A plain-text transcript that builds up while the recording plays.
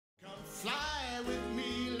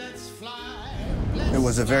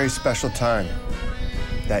was a very special time.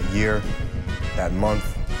 That year, that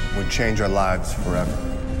month, would change our lives forever.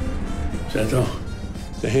 Santo,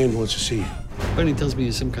 the hand wants to see you. Bernie tells me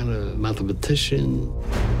you're some kind of mathematician.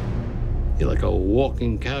 You're like a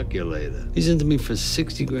walking calculator. He's into me for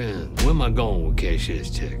 60 grand. Where am I going with cashier's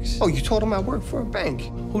checks? Oh, you told him I work for a bank.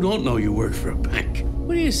 Who don't know you work for a bank?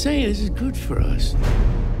 What are you saying? This is good for us.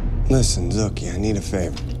 Listen, Zookie, I need a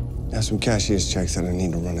favor. I have some cashier's checks that I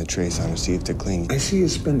need to run a trace on to see if they're clean. I see you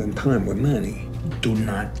spending time with Manny. Do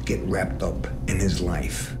not get wrapped up in his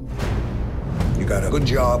life. You got a good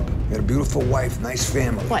job, you got a beautiful wife, nice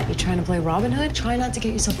family. What, you trying to play Robin Hood? Try not to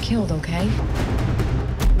get yourself killed, okay?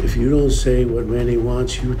 If you don't say what Manny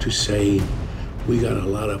wants you to say, we got a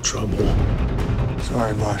lot of trouble.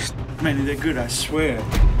 Sorry, boss. Manny, they're good, I swear.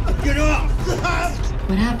 Get off!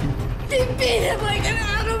 What happened? They beat him like an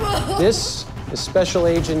animal. This is Special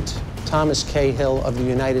Agent Thomas Cahill of the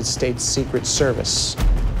United States Secret Service.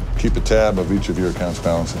 Keep a tab of each of your account's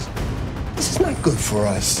balances. This is not good for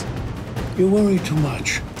us. You worry too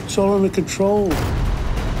much. It's all under control.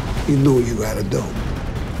 You know what you gotta do.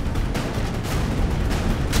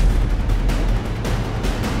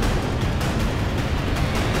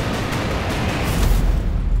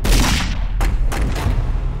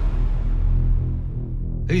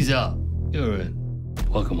 He's out. You're in.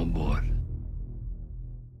 Welcome aboard.